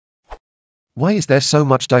Why is there so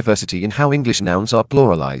much diversity in how English nouns are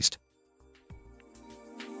pluralized?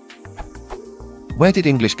 Where did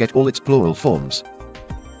English get all its plural forms?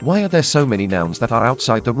 Why are there so many nouns that are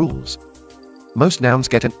outside the rules? Most nouns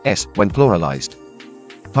get an S when pluralized.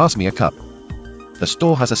 Pass me a cup. The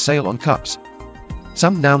store has a sale on cups.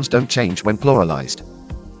 Some nouns don't change when pluralized.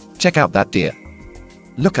 Check out that deer.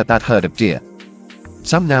 Look at that herd of deer.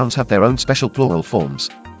 Some nouns have their own special plural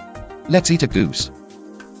forms. Let's eat a goose.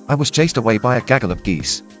 I was chased away by a gaggle of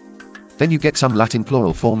geese. Then you get some Latin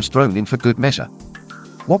plural forms thrown in for good measure.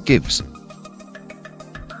 What gives?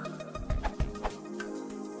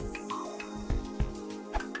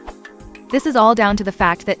 This is all down to the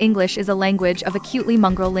fact that English is a language of acutely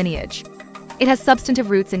mongrel lineage. It has substantive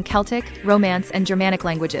roots in Celtic, Romance, and Germanic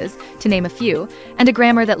languages, to name a few, and a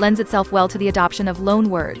grammar that lends itself well to the adoption of loan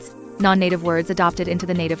words, non-native words adopted into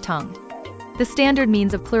the native tongue. The standard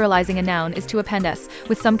means of pluralizing a noun is to append s,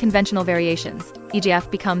 with some conventional variations, e.g.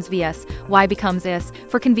 f becomes vs, y becomes is,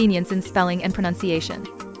 for convenience in spelling and pronunciation.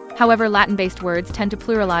 However, Latin-based words tend to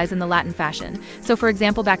pluralize in the Latin fashion, so for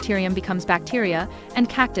example bacterium becomes bacteria, and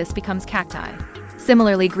cactus becomes cacti.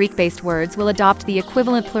 Similarly, Greek-based words will adopt the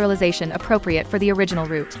equivalent pluralization appropriate for the original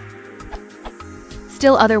root.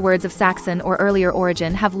 Still other words of Saxon or earlier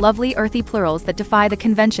origin have lovely earthy plurals that defy the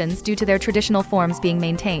conventions due to their traditional forms being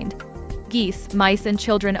maintained. Geese, mice, and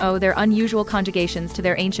children owe their unusual conjugations to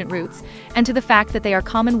their ancient roots, and to the fact that they are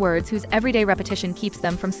common words whose everyday repetition keeps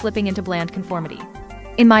them from slipping into bland conformity.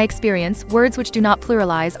 In my experience, words which do not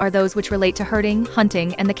pluralize are those which relate to herding,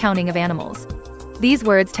 hunting, and the counting of animals. These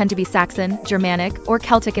words tend to be Saxon, Germanic, or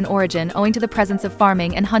Celtic in origin owing to the presence of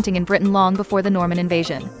farming and hunting in Britain long before the Norman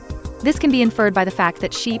invasion. This can be inferred by the fact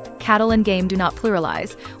that sheep, cattle, and game do not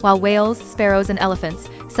pluralize, while whales, sparrows, and elephants,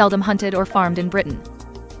 seldom hunted or farmed in Britain,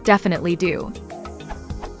 definitely do.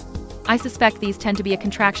 I suspect these tend to be a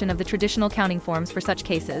contraction of the traditional counting forms for such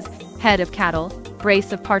cases: head of cattle,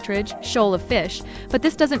 brace of partridge, shoal of fish, but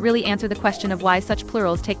this doesn't really answer the question of why such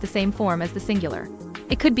plurals take the same form as the singular.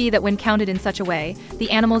 It could be that when counted in such a way, the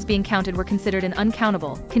animals being counted were considered an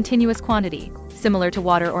uncountable, continuous quantity, similar to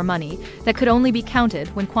water or money, that could only be counted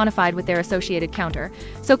when quantified with their associated counter,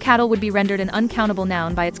 so cattle would be rendered an uncountable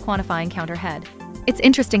noun by its quantifying counter head. It's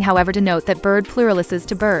interesting, however, to note that bird pluralizes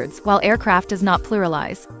to birds, while aircraft does not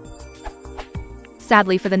pluralize.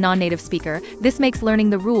 Sadly for the non-native speaker, this makes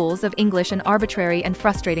learning the rules of English an arbitrary and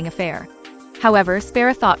frustrating affair. However, spare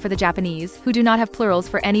a thought for the Japanese, who do not have plurals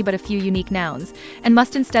for any but a few unique nouns, and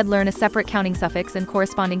must instead learn a separate counting suffix and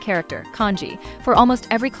corresponding character, kanji, for almost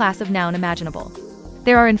every class of noun imaginable.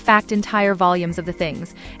 There are in fact entire volumes of the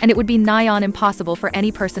things, and it would be nigh on impossible for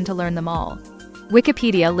any person to learn them all.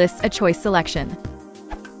 Wikipedia lists a choice selection.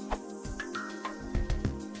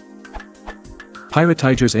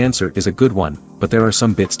 Piratiger's answer is a good one, but there are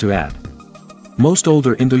some bits to add. Most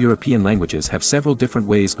older Indo-European languages have several different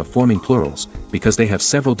ways of forming plurals, because they have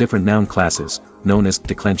several different noun classes, known as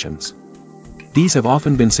declensions. These have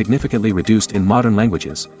often been significantly reduced in modern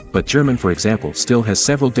languages, but German, for example, still has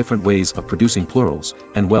several different ways of producing plurals,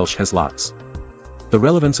 and Welsh has lots. The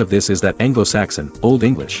relevance of this is that Anglo-Saxon, Old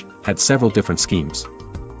English, had several different schemes.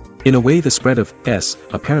 In a way, the spread of s,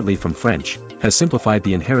 apparently from French, has simplified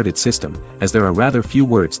the inherited system, as there are rather few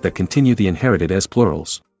words that continue the inherited as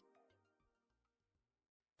plurals.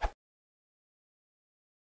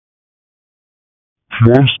 If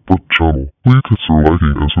you want to support the channel, please consider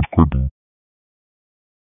liking and subscribing.